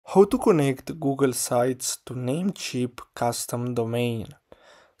How to connect Google Sites to Namecheap custom domain.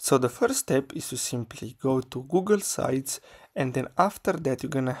 So the first step is to simply go to Google Sites, and then after that you're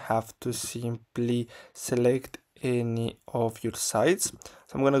gonna have to simply select any of your sites.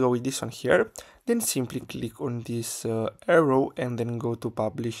 So I'm gonna go with this one here, then simply click on this arrow and then go to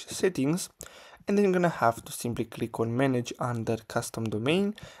publish settings, and then you're gonna have to simply click on manage under custom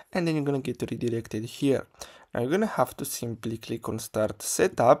domain, and then you're gonna get redirected here. Now you're gonna have to simply click on start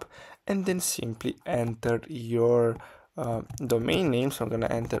setup and then simply enter your domain name. So I'm gonna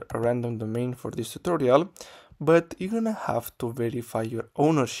enter a random domain for this tutorial, but you're gonna have to verify your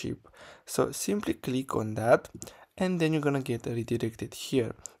ownership. So simply click on that and then you're gonna get redirected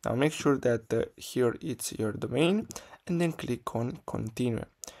here. Now make sure that here it's your domain and then click on continue.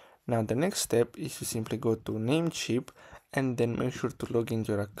 Now the next step is to simply go to Namecheap and then make sure to log in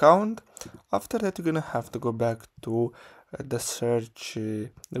your account. After that you're gonna have to go back to the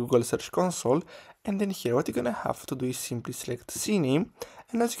Google Search Console, and then here what you're gonna have to do is simply select CNAME,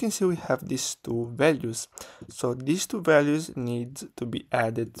 and as you can see we have these two values. So these two values need to be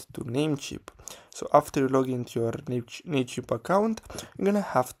added to Namecheap. So after you log into your Namecheap account, you're gonna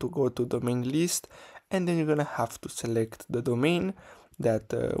have to go to domain list, and then you're gonna have to select the domain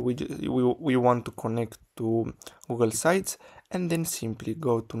that we want to connect to Google Sites, and then simply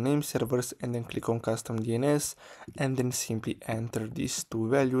go to name servers and then click on custom DNS and then simply enter these two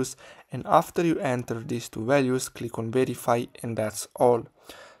values, and after you enter these two values click on verify, and that's all.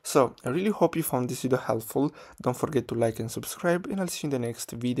 So I really hope you found this video helpful. Don't forget to like and subscribe, and I'll see you in the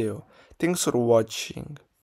next video. Thanks for watching.